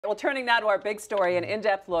well, turning now to our big story, an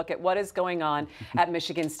in-depth look at what is going on at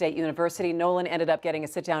Michigan State University. Nolan ended up getting a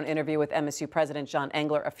sit-down interview with MSU President John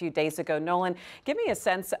Engler a few days ago. Nolan, give me a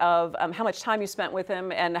sense of how much time you spent with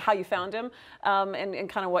him and how you found him, and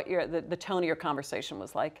kind of what the tone of your conversation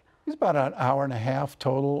was like. It was about an hour and a half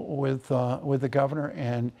total with the governor,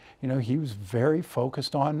 and he was very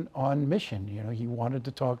focused on mission. He wanted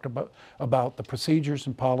to talk about the procedures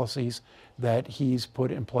and policies that he's put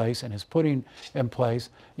in place and is putting in place.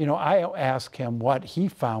 I asked him what he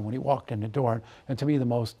found when he walked in the door, and to me the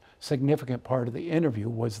most significant part of the interview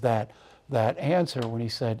was that answer when he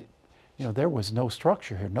said, there was no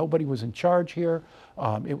structure here. Nobody was in charge here.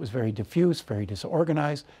 It was very diffuse, very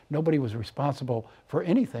disorganized. Nobody was responsible for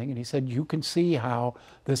anything. And he said, you can see how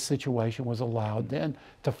this situation was allowed then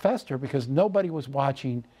to fester because nobody was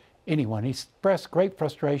watching anyone. He expressed great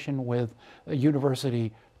frustration with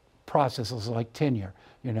university processes like tenure.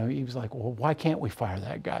 He was like, well, why can't we fire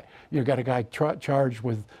that guy? You've got a guy charged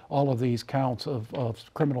with all of these counts of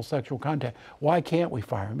criminal sexual contact. Why can't we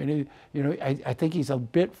fire him? And I think he's a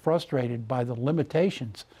bit frustrated by the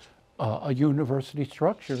limitations a university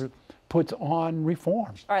structure puts on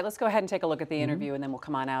reform. All right, let's go ahead and take a look at the interview, and then we'll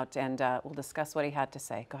come on out and we'll discuss what he had to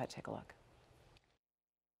say. Go ahead, take a look.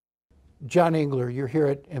 John Engler, you're here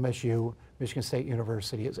at MSU, Michigan State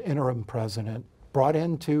University, as interim president, brought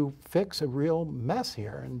in to fix a real mess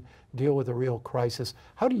here and deal with a real crisis.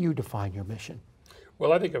 How do you define your mission?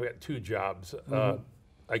 Well, I think I've got two jobs.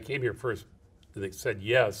 I came here first, they said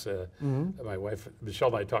yes. My wife, Michelle,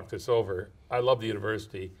 and I talked this over. I love the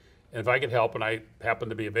university, and if I could help, and I happened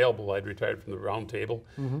to be available, I'd retired from the round table.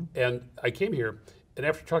 And I came here, and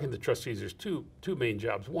after talking to the trustees, there's two main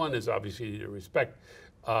jobs. One is obviously to respect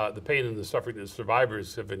the pain and the suffering that the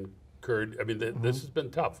survivors have incurred. I mean, this has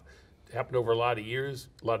been tough. Happened over a lot of years,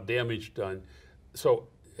 a lot of damage done. So,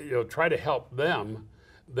 try to help them.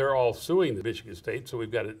 They're all suing the Michigan State, so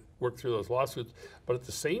we've got to work through those lawsuits. But at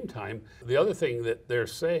the same time, the other thing that they're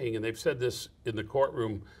saying, and they've said this in the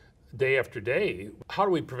courtroom day after day, how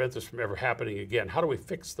do we prevent this from ever happening again? How do we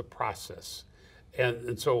fix the process?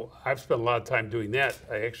 And so I've spent a lot of time doing that.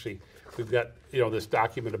 We've got, this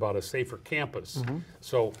document about a safer campus.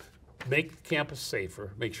 So make the campus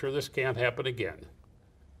safer, make sure this can't happen again.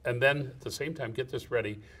 And then at the same time, get this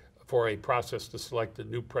ready for a process to select a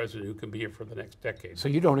new president who can be here for the next decade. So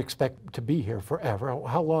you don't expect to be here forever.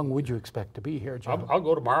 How long would you expect to be here, John? I'll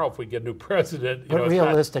go tomorrow if we get a new president. But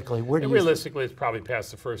realistically, realistically, it's probably past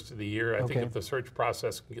the first of the year. I think if the search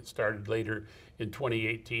process can get started later in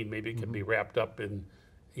 2018, maybe it can be wrapped up in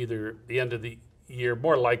either the end of the year,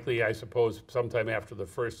 more likely, I suppose, sometime after the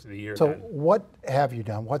first of the year. So what have you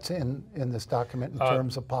done? What's in this document in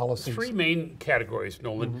terms of policies? Three main categories,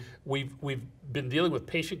 Nolan. We've been dealing with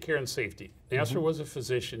patient care and safety. Nassar was a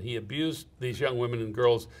physician. He abused these young women and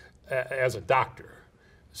girls as a doctor.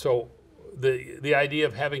 So the idea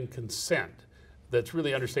of having consent, that's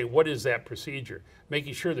really understanding what is that procedure,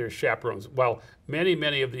 making sure there's chaperones. While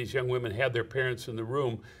many of these young women had their parents in the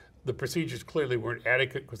room, the procedures clearly weren't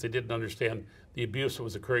adequate because they didn't understand the abuse that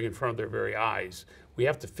was occurring in front of their very eyes. We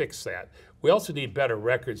have to fix that. We also need better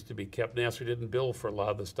records to be kept. Nassar didn't bill for a lot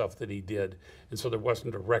of the stuff that he did, and so there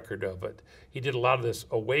wasn't a record of it. He did a lot of this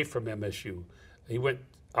away from MSU. He went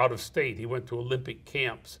out of state. He went to Olympic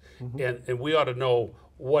camps, and we ought to know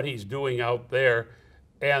what he's doing out there.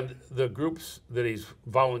 And the groups that he's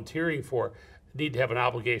volunteering for need to have an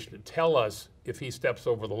obligation to tell us if he steps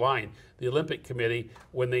over the line. The Olympic Committee,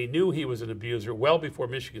 when they knew he was an abuser, well before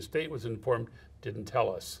Michigan State was informed, didn't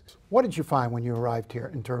tell us. What did you find when you arrived here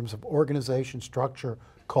in terms of organization, structure,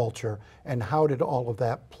 culture, and how did all of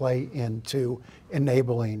that play into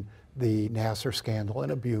enabling the Nassar scandal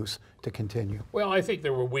and abuse to continue? Well, I think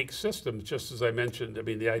there were weak systems, just as I mentioned. I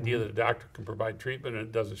mean, the idea that a doctor can provide treatment and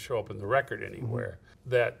it doesn't show up in the record anywhere.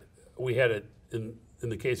 That we had it in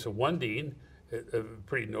the case of one dean, a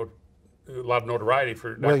lot of notoriety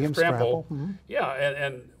for Dr. Strample. Yeah,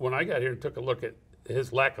 and when I got here and took a look at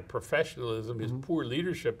his lack of professionalism, his poor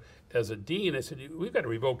leadership as a dean, I said, we've got to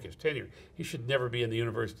revoke his tenure. He should never be in the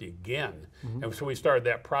university again. And so we started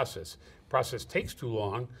that process. Process takes too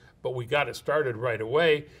long, but we got it started right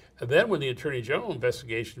away. And then when the Attorney General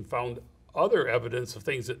investigation found other evidence of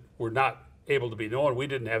things that were not able to be known, we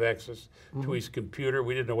didn't have access to his computer.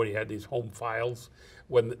 We didn't know what he had in these home files.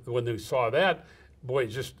 When they saw that, boy, it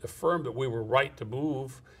just affirmed that we were right to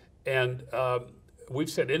move. And we've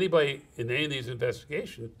said anybody in any of these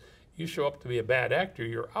investigations, you show up to be a bad actor,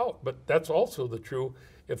 you're out. But that's also the true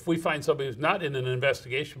if we find somebody who's not in an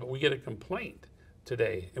investigation, but we get a complaint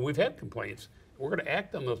today, and we've had complaints, we're going to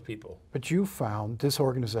act on those people. But you found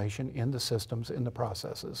disorganization in the systems, in the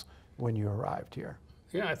processes when you arrived here.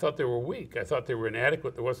 Yeah, I thought they were weak. I thought they were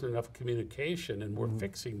inadequate. There wasn't enough communication, and we're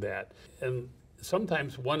fixing that. And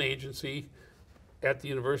sometimes one agency at the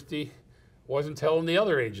university wasn't telling the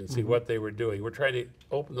other agency what they were doing. We're trying to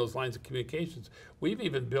open those lines of communications. We've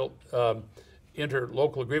even built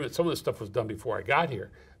interlocal agreements. Some of this stuff was done before I got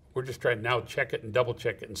here. We're just trying to now check it and double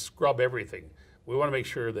check it and scrub everything. We want to make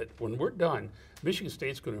sure that when we're done, Michigan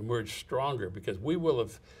State's going to emerge stronger because we will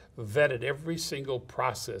have vetted every single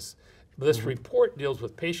process. This report deals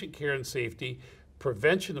with patient care and safety,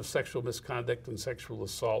 prevention of sexual misconduct and sexual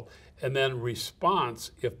assault, and then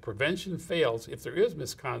response. If prevention fails, if there is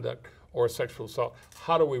misconduct or sexual assault,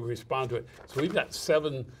 how do we respond to it? So we've got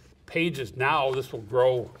 7 pages now. This will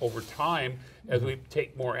grow over time as we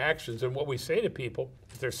take more actions. And what we say to people,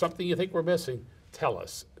 if there's something you think we're missing, tell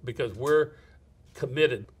us, because we're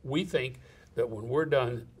committed. We think that when we're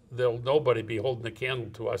done, there'll nobody be holding a candle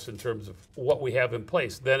to us in terms of what we have in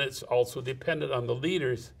place. Then it's also dependent on the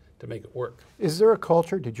leaders to make it work. Is there a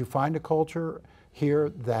culture, did you find a culture here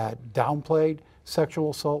that downplayed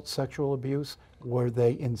sexual assault, sexual abuse? Were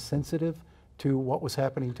they insensitive to what was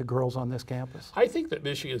happening to girls on this campus? I think that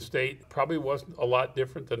Michigan State probably wasn't a lot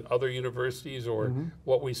different than other universities or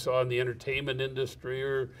what we saw in the entertainment industry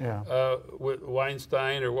or with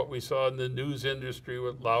Weinstein, or what we saw in the news industry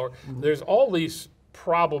with Lauer. There's all these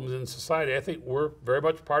problems in society. I think we're very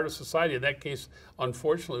much part of society. In that case,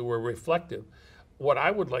 unfortunately, we're reflective. What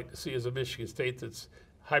I would like to see is a Michigan State that's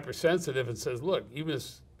hypersensitive and says, look, you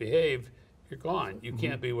misbehave, you're gone. You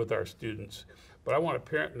can't be with our students. But I want a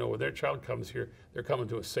parent to know when their child comes here, they're coming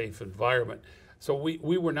to a safe environment. So we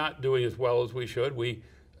were not doing as well as we should. We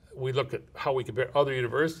looked at how we compare other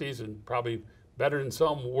universities, and probably better than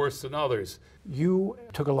some, worse than others. You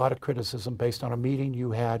took a lot of criticism based on a meeting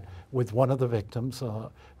you had with one of the victims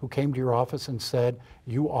who came to your office and said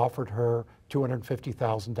you offered her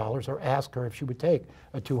 $250,000 or asked her if she would take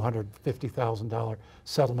a $250,000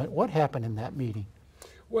 settlement. What happened in that meeting?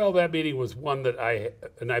 Well, that meeting was one that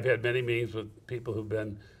I've had many meetings with people who've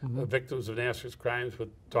been victims of nasty crimes,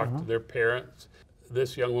 would talk to their parents.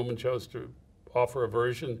 This young woman chose to offer a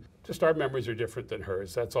version. Just our memories are different than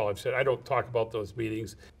hers. That's all I've said. I don't talk about those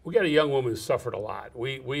meetings. We got a young woman who suffered a lot.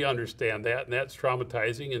 We understand that, and that's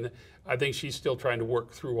traumatizing, and I think she's still trying to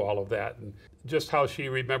work through all of that. And just how she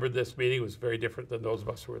remembered this meeting was very different than those of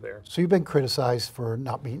us who were there. So you've been criticized for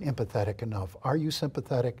not being empathetic enough. Are you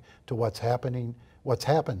sympathetic to what's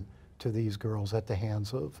happened to these girls at the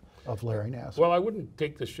hands of Larry Nassar? Well, I wouldn't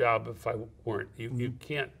take this job if I weren't. You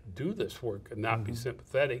can't do this work and not be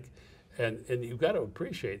sympathetic. And you've got to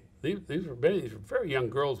appreciate, these were very young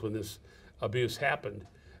girls when this abuse happened.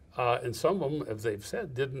 And some of them, as they've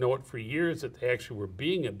said, didn't know it for years that they actually were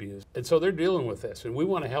being abused. And so they're dealing with this, and we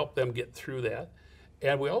want to help them get through that.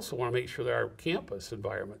 And we also want to make sure that our campus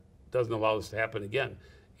environment doesn't allow this to happen again,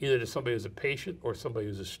 either to somebody who's a patient or somebody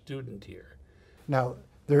who's a student here. Now,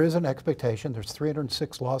 there is an expectation. There's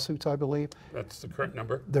 306 lawsuits, I believe. That's the current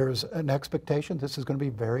number. There's an expectation this is going to be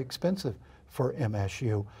very expensive for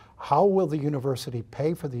MSU. How will the university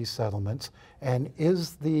pay for these settlements, and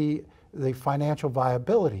is the financial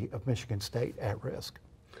viability of Michigan State at risk?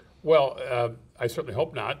 Well, I certainly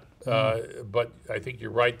hope not, but I think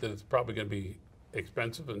you're right that it's probably going to be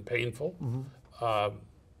expensive and painful.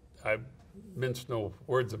 I mince no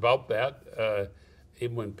words about that.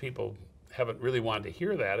 Even when people haven't really wanted to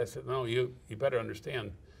hear that, I said, no, you better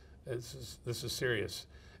understand, this is serious.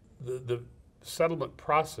 The settlement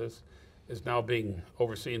process is now being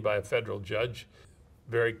overseen by a federal judge.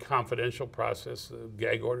 Very confidential process,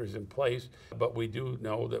 gag orders in place, but we do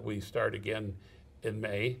know that we start again in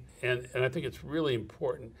May. And I think it's really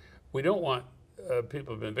important. We don't want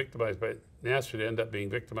people who've been victimized by Nassar to end up being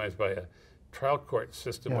victimized by a trial court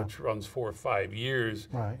system which runs 4 or 5 years.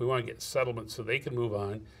 Right. We want to get settlements so they can move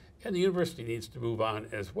on. And the university needs to move on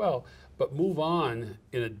as well, but move on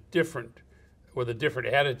with a different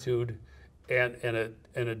attitude and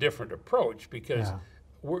a different approach, because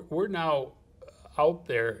we're now out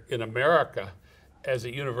there in America as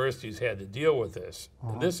a university who's had to deal with this.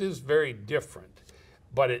 This is very different,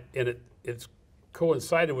 but it's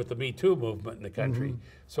coincided with the Me Too movement in the country.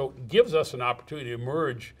 So it gives us an opportunity to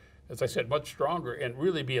emerge, as I said, much stronger and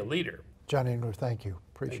really be a leader. John Engler, thank you.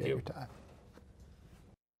 Appreciate your time.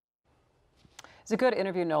 It's a good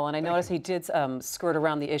interview, Nolan. I noticed he did skirt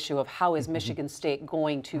around the issue of how is Michigan State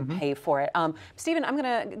going to pay for it. Stephen, I'm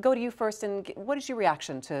going to go to you first. And what is your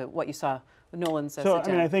reaction to what you saw with Nolan's So, I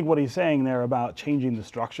mean, I think what he's saying there about changing the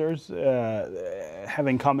structures,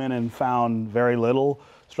 having come in and found very little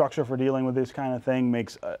structure for dealing with this kind of thing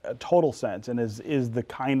makes a total sense, and is the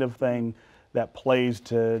kind of thing that plays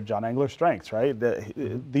to John Engler's strengths, right?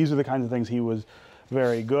 These are the kinds of things he was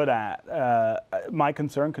very good at. My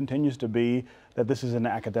concern continues to be that this is an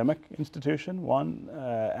academic institution, one,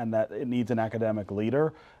 and that it needs an academic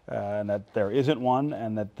leader, and that there isn't one,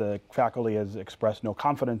 and that the faculty has expressed no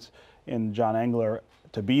confidence in John Engler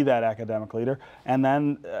to be that academic leader. And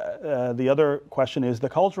then the other question is the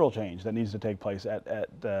cultural change that needs to take place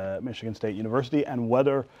at Michigan State University, and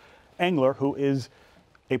whether Engler, who is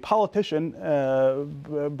a politician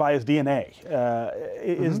by his DNA,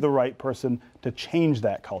 is the right person to change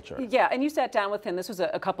that culture. Yeah, and you sat down with him. This was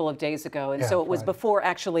a couple of days ago, and Yeah, so it was Friday. before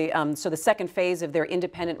actually, so the second phase of their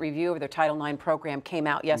independent review of their Title IX program came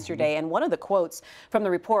out yesterday, and one of the quotes from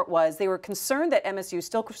the report was they were concerned that MSU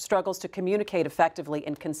still struggles to communicate effectively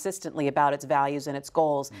and consistently about its values and its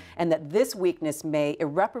goals, and that this weakness may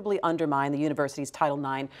irreparably undermine the university's Title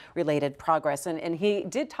IX related progress. And he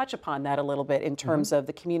did touch upon that a little bit in terms of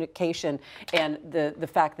the communication and the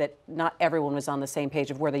fact that not everyone was on the same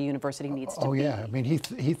page of where the university needs to be. Oh yeah, I mean he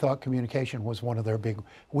thought communication was one of their big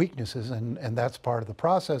weaknesses, and that's part of the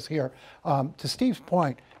process here. To Steve's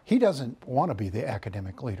point, he doesn't want to be the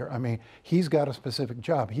academic leader. I mean, he's got a specific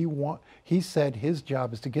job. He said his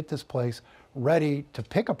job is to get this place ready to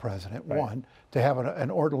pick a president, right. One, to have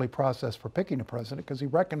an orderly process for picking a president, because he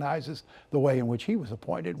recognizes the way in which he was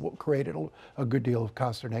appointed created a good deal of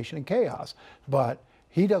consternation and chaos. But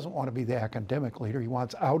he doesn't want to be the academic leader. He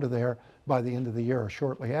wants out of there by the end of the year or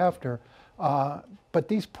shortly after. But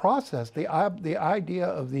these the idea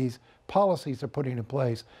of these policies they're putting in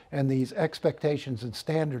place and these expectations and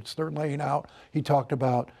standards they're laying out. He talked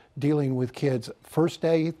about dealing with kids first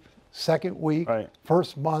day, second week, right.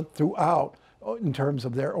 first month, throughout, in terms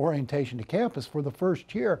of their orientation to campus for the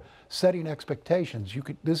first year, setting expectations.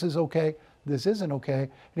 This is okay, this isn't okay. And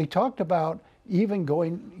he talked about even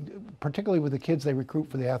going, particularly with the kids they recruit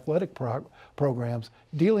for the athletic programs,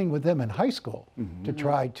 dealing with them in high school to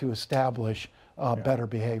try to establish better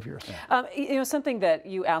behaviors. You know, something that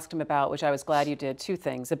you asked him about, which I was glad you did, two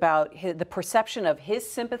things, about the perception of his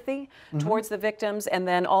sympathy towards the victims, and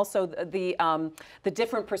then also the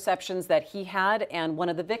different perceptions that he had and one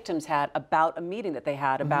of the victims had about a meeting that they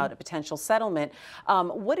had about a potential settlement.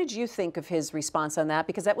 What did you think of his response on that?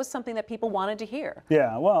 Because that was something that people wanted to hear.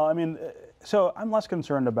 Yeah, well, I mean, so I'm less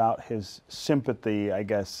concerned about his sympathy, I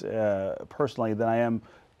guess, personally, than I am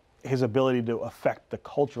his ability to affect the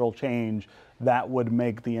cultural change that would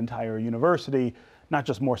make the entire university not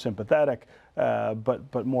just more sympathetic,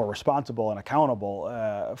 but more responsible and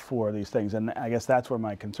accountable for these things. And I guess that's where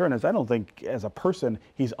my concern is. I don't think as a person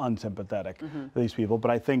he's unsympathetic to these people, but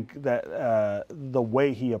I think that the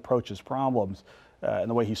way he approaches problems and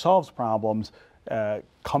the way he solves problems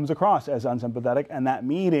comes across as unsympathetic. And that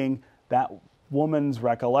meeting, that woman's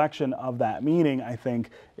recollection of that meeting, I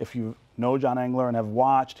think if you know John Engler and have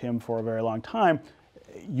watched him for a very long time,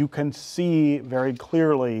 you can see very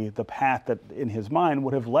clearly the path that in his mind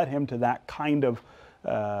would have led him to that kind of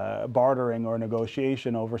bartering or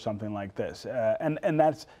negotiation over something like this. And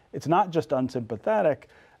it's not just unsympathetic,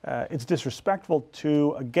 it's disrespectful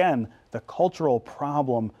to, again, the cultural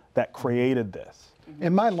problem that created this.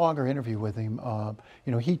 In my longer interview with him,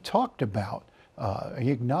 you know, he talked about,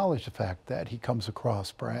 he acknowledged the fact that he comes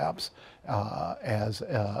across perhaps as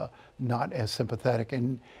not as sympathetic,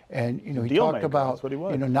 and you know, he talked about,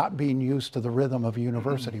 you know, not being used to the rhythm of a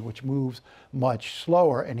university, which moves much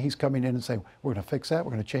slower, and he's coming in and saying, we're going to fix that,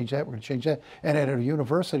 we're going to change that, we're going to change that. And at a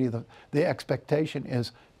university, the expectation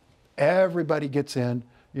is everybody gets in,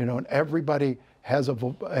 you know, and everybody has a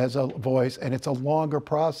voice, and it's a longer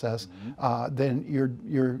process than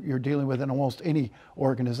you're dealing with in almost any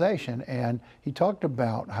organization. And he talked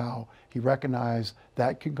about how he recognized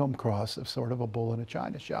that can come across as sort of a bull in a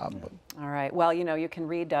china shop. All right. Well, you know, you can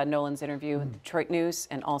read Nolan's interview in Detroit News,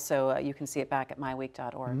 and also you can see it back at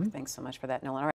MiWeek.org. Thanks so much for that, Nolan. All right.